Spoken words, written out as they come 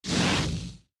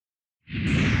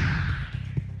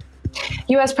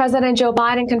U.S. President Joe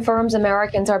Biden confirms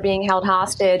Americans are being held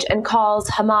hostage and calls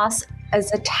Hamas'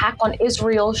 attack on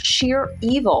Israel sheer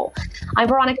evil. I'm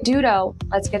Veronica Dudo.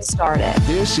 Let's get started.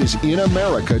 This is In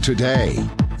America Today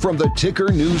from the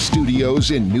Ticker News Studios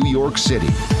in New York City.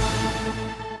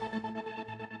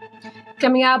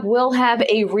 Coming up, we'll have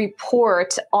a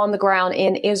report on the ground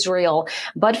in Israel.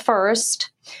 But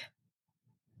first,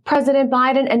 President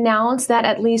Biden announced that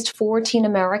at least 14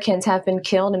 Americans have been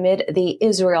killed amid the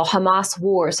Israel-Hamas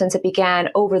war since it began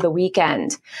over the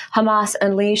weekend. Hamas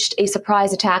unleashed a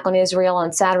surprise attack on Israel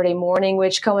on Saturday morning,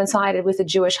 which coincided with the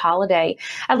Jewish holiday.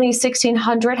 At least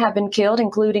 1,600 have been killed,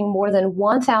 including more than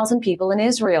 1,000 people in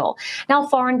Israel. Now,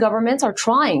 foreign governments are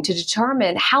trying to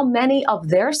determine how many of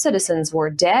their citizens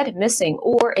were dead, missing,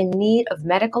 or in need of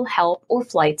medical help or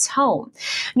flights home.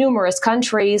 Numerous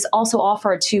countries also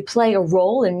offered to play a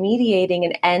role in mediating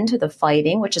an end to the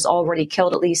fighting, which has already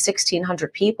killed at least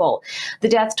 1,600 people. The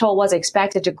death toll was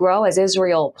expected to grow as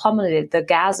Israel plummeted the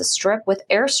Gaza Strip with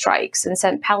airstrikes and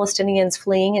sent Palestinians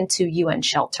fleeing into UN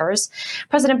shelters.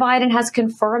 President Biden has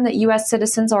confirmed that U.S.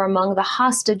 citizens are among the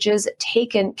hostages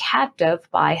taken captive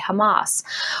by Hamas.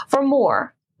 For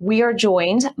more, we are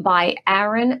joined by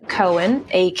Aaron Cohen,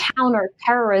 a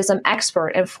counterterrorism expert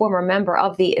and former member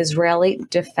of the Israeli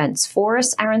Defense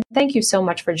Force. Aaron, thank you so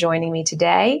much for joining me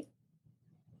today.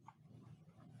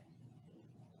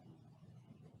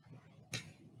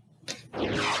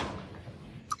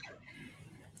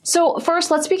 So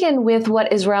first, let's begin with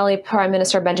what Israeli Prime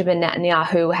Minister Benjamin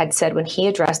Netanyahu had said when he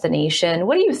addressed the nation.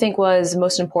 What do you think was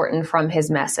most important from his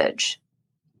message?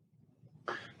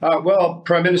 Well,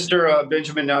 Prime Minister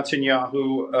Benjamin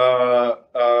Netanyahu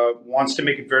wants to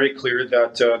make it very clear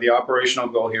that the operational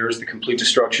goal here is the complete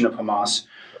destruction of Hamas.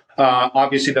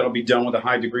 Obviously, that'll be done with a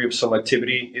high degree of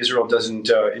selectivity. Israel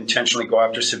doesn't intentionally go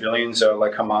after civilians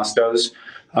like Hamas does.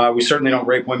 We certainly don't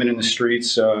rape women in the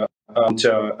streets and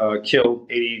kill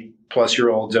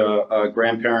 80-plus-year-old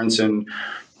grandparents and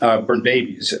burn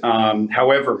babies.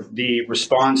 However, the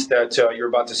response that you're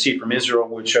about to see from Israel,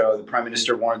 which the Prime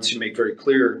Minister wanted to make very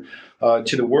clear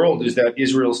to the world, is that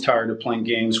Israel's tired of playing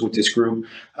games with this group.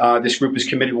 This group has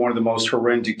committed one of the most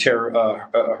horrific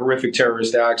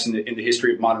terrorist acts in the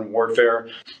history of modern warfare.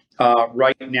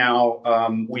 Right now,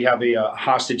 we have a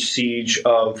hostage siege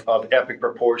of epic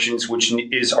proportions, which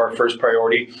is our first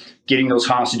priority, getting those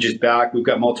hostages back. We've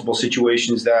got multiple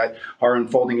situations that are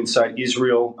unfolding inside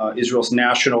Israel. Israel's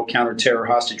National Counter-Terror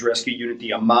Hostage Rescue Unit,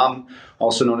 the AMAM,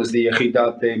 also known as the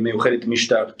Yechidat Meuchedet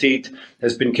Mishtartit,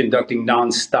 has been conducting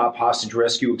non-stop hostage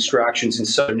rescue extractions in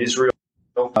southern Israel.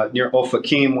 Near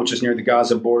Ofakim, which is near the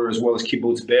Gaza border, as well as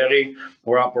Kibbutz Be'eri,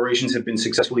 where operations have been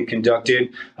successfully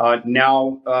conducted.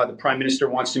 Now, the Prime Minister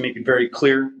wants to make it very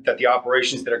clear that the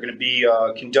operations that are going to be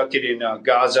conducted in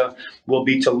Gaza will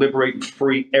be to liberate and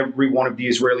free every one of the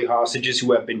Israeli hostages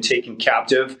who have been taken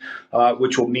captive,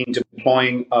 which will mean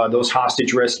deploying those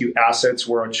hostage rescue assets,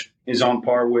 which is on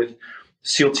par with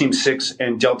SEAL Team 6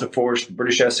 and Delta Force, the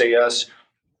British SAS.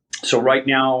 So right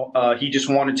now, he just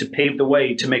wanted to pave the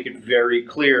way to make it very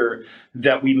clear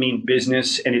that we mean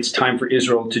business, and it's time for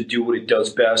Israel to do what it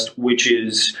does best, which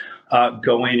is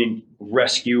go in and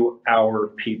rescue our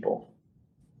people.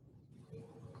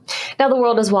 Now, the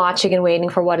world is watching and waiting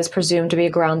for what is presumed to be a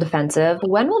ground offensive.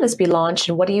 When will this be launched,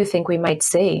 and what do you think we might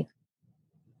see?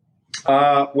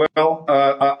 I'm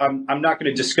not going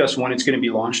to discuss when it's going to be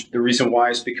launched. The reason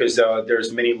why is because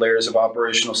there's many layers of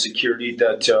operational security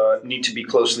that need to be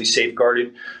closely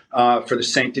safeguarded for the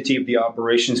sanctity of the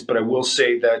operations. But I will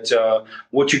say that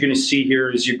what you're going to see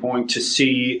here is you're going to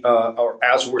see, or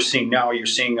as we're seeing now, you're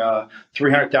seeing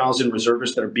 300,000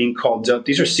 reservists that are being called up.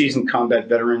 These are seasoned combat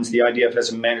veterans. The IDF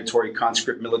has a mandatory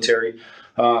conscript military.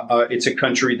 It's a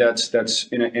country that's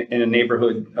in a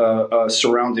neighborhood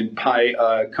surrounded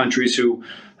by countries who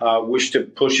wish to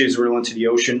push Israel into the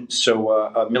ocean.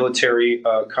 So military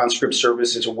conscript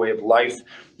service is a way of life.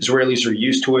 Israelis are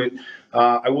used to it.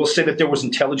 I will say that there was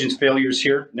intelligence failures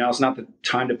here. Now is not the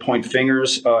time to point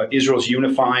fingers. Israel's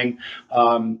unifying.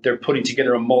 They're putting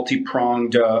together a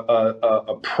multi-pronged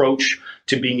approach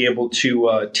to being able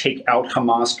to take out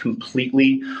Hamas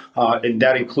completely. And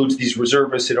that includes these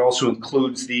reservists. It also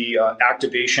includes the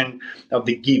activation of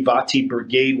the Givati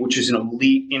Brigade, which is an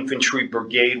elite infantry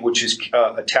brigade, which is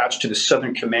attached to the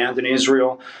Southern Command in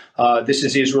Israel. This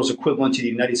is Israel's equivalent to the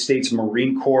United States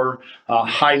Marine Corps,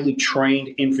 highly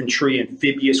trained infantry,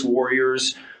 amphibious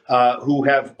warriors who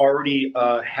have already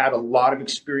had a lot of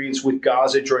experience with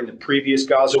Gaza during the previous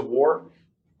Gaza war.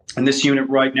 And this unit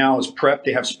right now is prepped.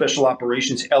 They have special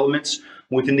operations elements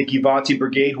within the Givati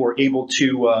Brigade who are able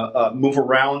to move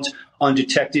around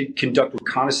undetected, conduct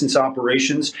reconnaissance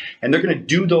operations. And they're going to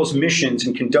do those missions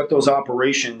and conduct those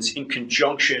operations in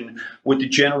conjunction with the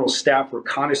General Staff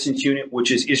Reconnaissance Unit,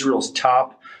 which is Israel's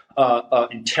top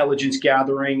intelligence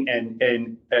gathering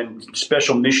and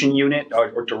special mission unit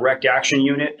or direct action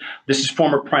unit. This is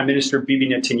former Prime Minister Bibi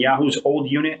Netanyahu's old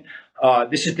unit.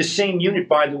 This is the same unit,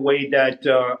 by the way, that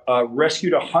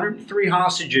rescued 103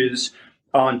 hostages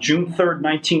on June 3rd,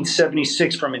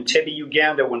 1976 from Entebbe,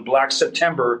 Uganda, when Black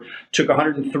September took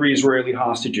 103 Israeli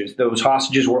hostages. Those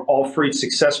hostages were all freed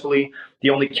successfully. The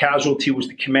only casualty was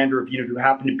the commander of the unit, who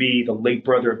happened to be the late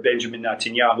brother of Benjamin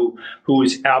Netanyahu, who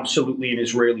is absolutely an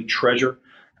Israeli treasure.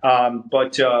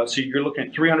 So you're looking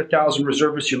at 300,000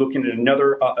 reservists. You're looking at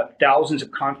another thousands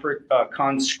of conscript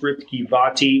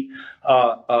Givati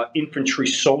infantry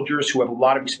soldiers who have a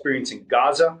lot of experience in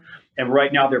Gaza. And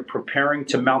right now they're preparing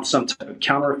to mount some type of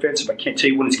counteroffensive. I can't tell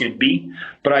you when it's going to be,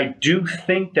 but I do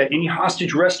think that any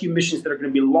hostage rescue missions that are going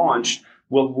to be launched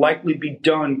will likely be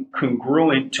done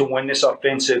congruent to when this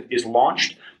offensive is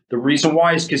launched. The reason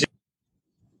why is because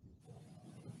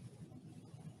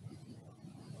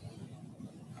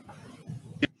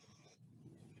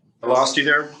I lost you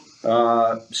there.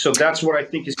 So that's what I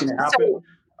think is going to happen.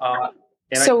 I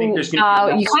think there's going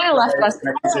to be you kind of left us.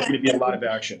 There's going to be a lot of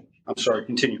action. I'm sorry.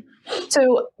 Continue.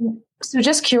 So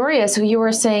just curious, you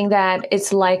were saying that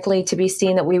it's likely to be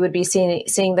seen that we would be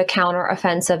seeing the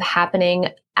counteroffensive happening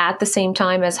at the same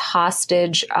time as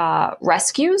hostage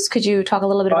rescues. Could you talk a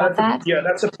little bit about that? Yeah,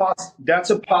 that's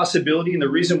a possibility. And the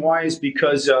reason why is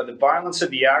because the violence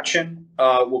of the action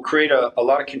will create a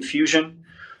lot of confusion.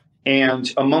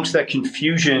 And amongst that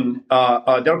confusion,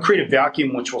 that'll create a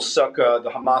vacuum which will suck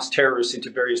the Hamas terrorists into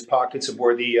various pockets of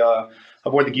where the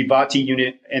Givati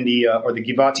unit and the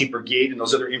Givati brigade and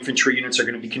those other infantry units are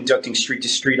going to be conducting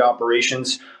street-to-street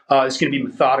operations. It's going to be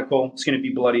methodical. It's going to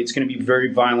be bloody. It's going to be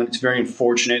very violent. It's very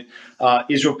unfortunate.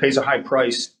 Israel pays a high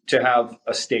price to have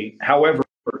a state. However,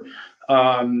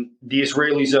 the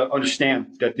Israelis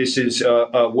understand that this is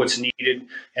what's needed.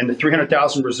 And the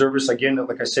 300,000 reservists, again,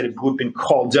 like I said, who have been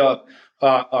called up,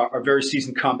 are very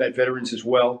seasoned combat veterans as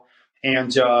well.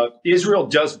 And Israel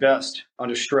does best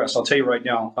under stress. I'll tell you right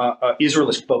now, Israel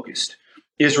is focused.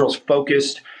 Israel's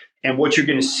focused. And what you're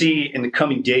going to see in the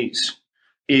coming days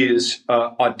is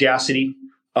audacity,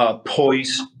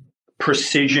 poise,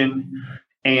 precision,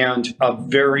 and a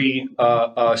very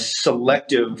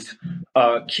selective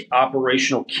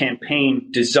operational campaign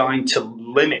designed to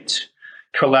limit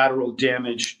collateral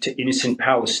damage to innocent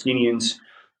Palestinians.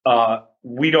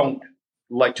 We don't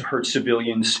like to hurt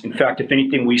civilians. In fact, if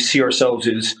anything, we see ourselves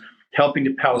as helping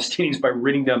the Palestinians by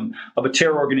ridding them of a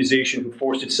terror organization who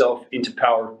forced itself into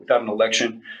power without an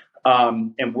election.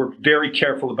 And we're very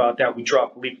careful about that. We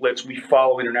drop leaflets. We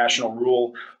follow international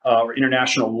rule or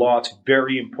international law. It's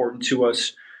very important to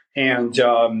us. And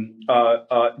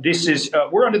this is,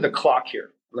 we're under the clock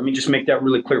here. Let me just make that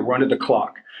really clear. We're under the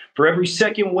clock. For every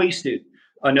second wasted,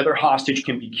 another hostage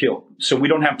can be killed. So we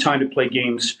don't have time to play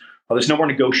games. There's no more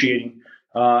negotiating.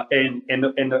 And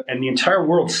the entire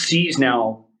world sees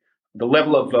now the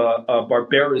level of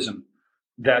barbarism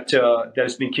that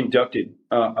has been conducted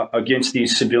against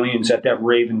these civilians at that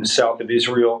rave in the south of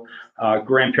Israel,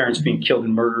 grandparents being killed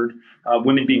and murdered,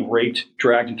 women being raped,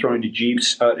 dragged and thrown into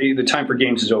jeeps. The time for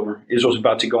games is over. Israel's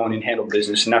about to go in and handle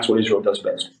business, and that's what Israel does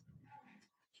best.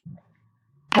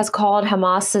 Has called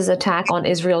Hamas's attack on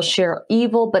Israel sheer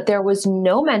evil, but there was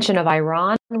no mention of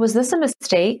Iran. Was this a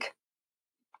mistake?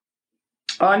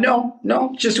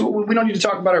 No. Just we don't need to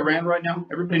talk about Iran right now.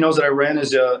 Everybody knows that Iran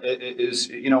is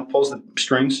pulls the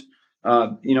strings.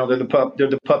 They're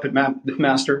the puppet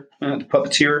master, the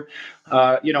puppeteer.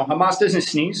 Hamas doesn't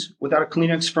sneeze without a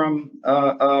Kleenex from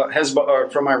Hezbollah or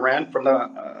from Iran, from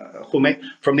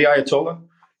the Ayatollah.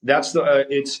 That's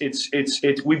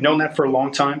we've known that for a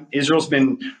long time. Israel's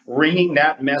been ringing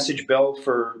that message bell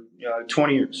for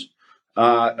 20 years.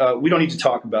 We don't need to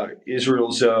talk about it.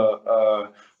 Israel's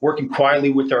working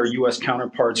quietly with our U.S.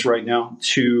 counterparts right now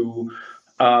to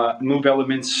move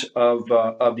elements of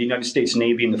the United States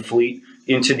Navy and the fleet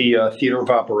into the theater of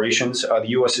operations. The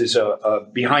U.S. is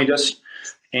behind us,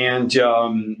 and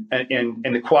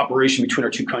the cooperation between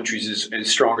our two countries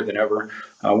is stronger than ever.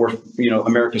 We're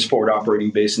America's forward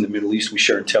operating base in the Middle East. We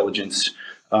share intelligence.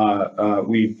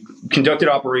 We conducted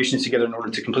operations together in order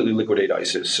to completely liquidate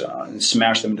ISIS and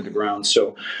smash them into the ground.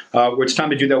 So it's time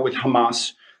to do that with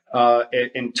Hamas.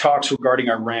 And talks regarding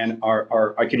Iran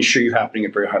are, I can assure you, happening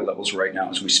at very high levels right now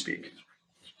as we speak.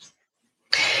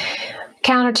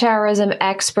 Counterterrorism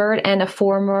expert and a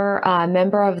former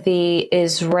member of the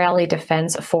Israeli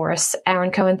Defense Force,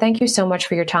 Aaron Cohen, thank you so much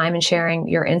for your time and sharing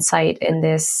your insight in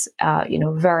this,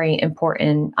 very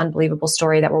important, unbelievable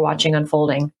story that we're watching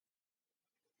unfolding.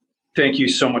 Thank you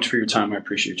so much for your time. I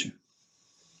appreciate you.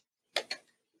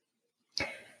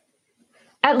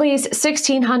 At least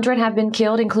 1,600 have been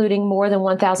killed, including more than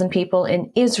 1,000 people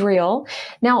in Israel.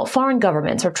 Now, foreign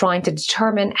governments are trying to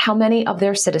determine how many of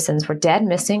their citizens were dead,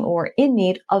 missing, or in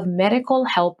need of medical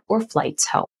help or flights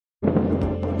home.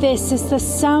 This is the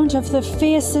sound of the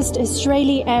fiercest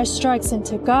Israeli airstrikes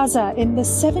into Gaza in the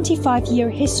 75-year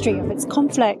history of its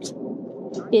conflict.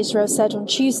 Israel said on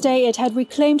Tuesday it had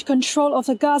reclaimed control of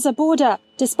the Gaza border,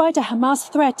 despite a Hamas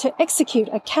threat to execute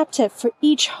a captive for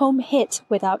each home hit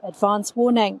without advance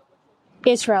warning.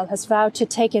 Israel has vowed to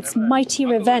take its mighty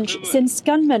revenge since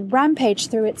gunmen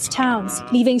rampaged through its towns,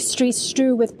 leaving streets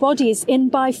strewn with bodies in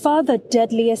by far the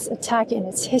deadliest attack in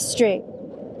its history.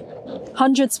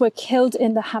 Hundreds were killed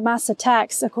in the Hamas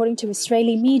attacks, according to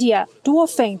Israeli media,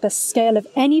 dwarfing the scale of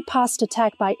any past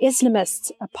attack by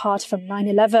Islamists apart from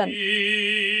 9/11.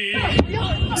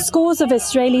 Scores of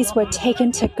Israelis were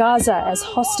taken to Gaza as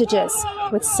hostages,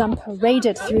 with some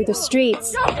paraded through the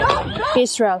streets.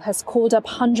 Israel has called up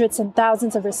hundreds and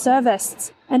thousands of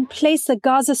reservists and placed the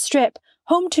Gaza Strip,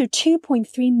 home to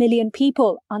 2.3 million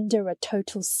people, under a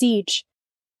total siege.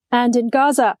 And in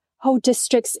Gaza, whole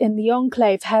districts in the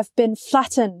enclave have been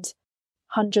flattened.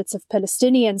 Hundreds of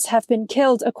Palestinians have been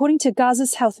killed, according to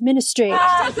Gaza's health ministry.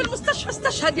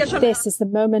 This is the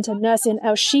moment a nurse in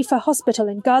Al-Shifa hospital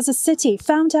in Gaza City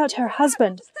found out her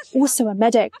husband, also a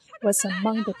medic, was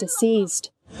among the deceased.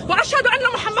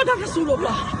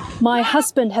 My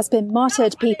husband has been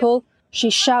martyred, people,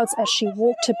 she shouts as she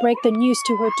walked to break the news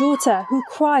to her daughter, who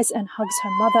cries and hugs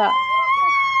her mother.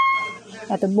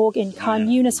 At the morgue in Khan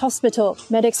Yunis Hospital,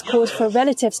 medics called for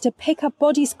relatives to pick up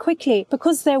bodies quickly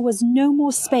because there was no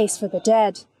more space for the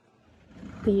dead.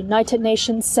 The United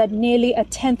Nations said nearly a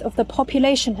tenth of the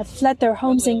population have fled their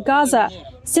homes in Gaza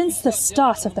since the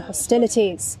start of the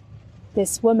hostilities.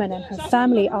 This woman and her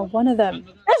family are one of them.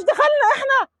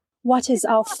 What is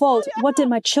our fault? What did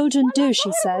my children do,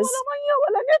 she says.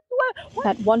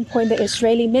 At one point, the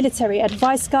Israeli military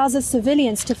advised Gaza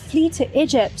civilians to flee to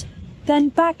Egypt, then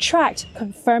backtracked,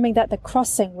 confirming that the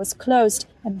crossing was closed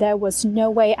and there was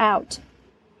no way out.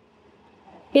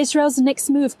 Israel's next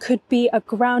move could be a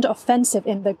ground offensive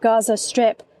in the Gaza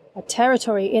Strip, a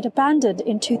territory it abandoned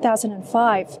in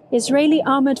 2005. Israeli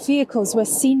armored vehicles were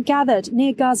seen gathered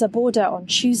near Gaza border on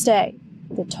Tuesday.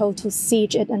 The total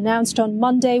siege it announced on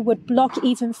Monday would block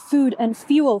even food and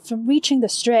fuel from reaching the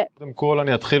Strip.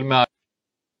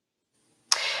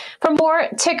 For more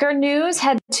Ticker News,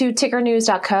 head to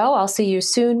tickernews.co. I'll see you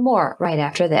soon. More right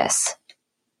after this.